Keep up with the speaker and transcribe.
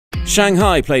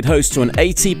Shanghai played host to an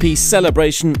ATP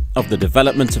celebration of the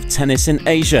development of tennis in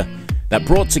Asia that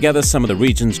brought together some of the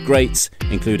region's greats,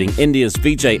 including India's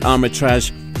Vijay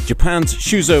Amritraj, Japan's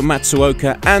Shuzo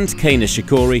Matsuoka and Kei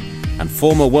Nishikori, and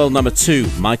former world number 2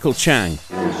 Michael Chang.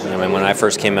 I mean, when I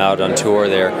first came out on tour,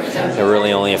 there were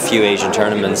really only a few Asian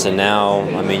tournaments, and now,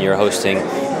 I mean, you're hosting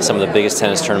some of the biggest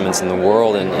tennis tournaments in the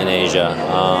world in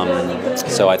Asia.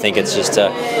 So I think it's just,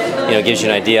 gives you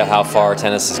an idea how far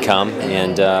tennis has come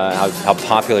and how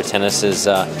popular tennis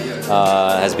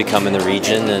has become in the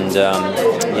region. And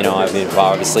I mean,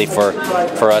 obviously for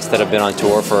us that have been on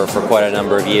tour for quite a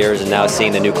number of years, and now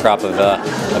seeing the new crop of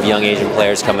young Asian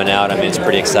players coming out, I mean, it's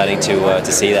pretty exciting to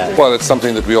see that. Well, it's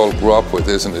something that we all grew up with,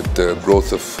 isn't it? The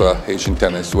growth of Asian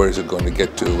tennis. Where is it going to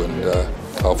get to, and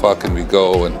how far can we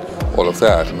go, and all of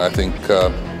that. And I think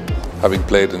having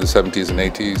played in the 70s and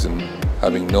 80s and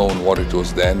having known what it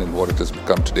was then and what it has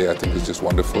become today, I think is just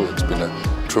wonderful. It's been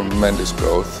a tremendous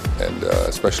growth, and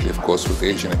especially, of course, with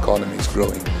Asian economies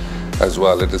growing as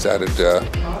well, it has added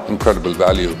incredible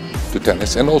value to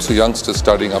tennis. And also youngsters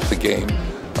starting up the game,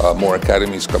 more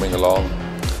academies coming along,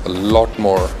 a lot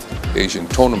more Asian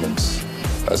tournaments,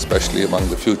 especially among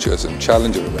the futures and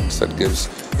challenger events, that gives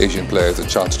Asian players a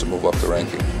chance to move up the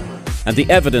ranking. And the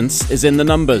evidence is in the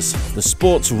numbers. The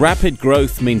sport's rapid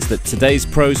growth means that today's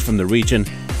pros from the region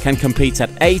can compete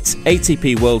at 8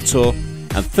 ATP World Tour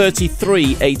and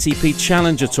 33 ATP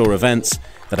Challenger Tour events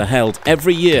that are held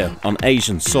every year on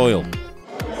Asian soil.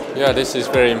 Yeah, this is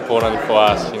very important for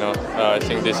us. I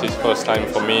think this is first time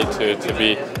for me to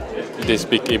be these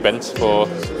big events for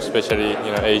especially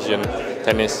Asian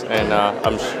tennis, and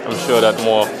I'm sure that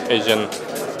more Asian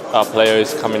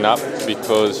players coming up,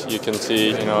 because you can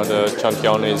see the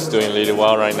champion is doing really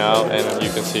well right now, and you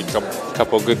can see a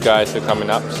couple of good guys are coming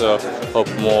up. So hope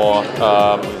more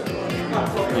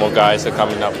guys are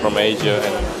coming up from Asia,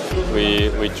 and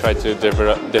we try to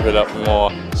develop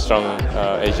more strong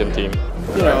Asian team.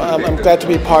 I'm glad to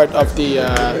be part of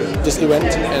this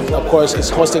event, and of course it's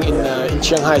hosting in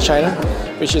Shanghai, China,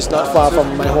 which is not far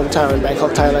from my hometown in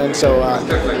Bangkok, Thailand. So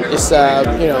it's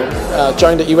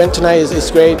joining the event tonight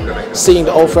is great. Seeing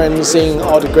the old friends, seeing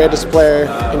all the greatest players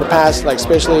in the past, like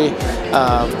especially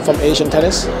from Asian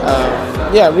tennis.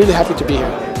 Yeah, really happy to be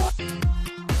here.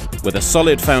 With a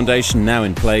solid foundation now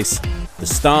in place, the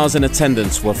stars in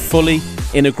attendance were fully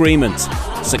in agreement.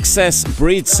 Success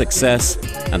breeds success,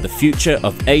 and the future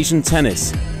of Asian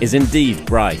tennis is indeed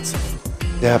bright.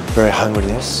 They have very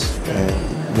hungriness,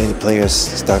 and many players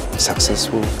start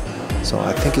successful. So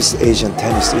I think Asian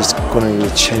tennis is going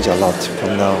to change a lot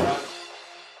from now.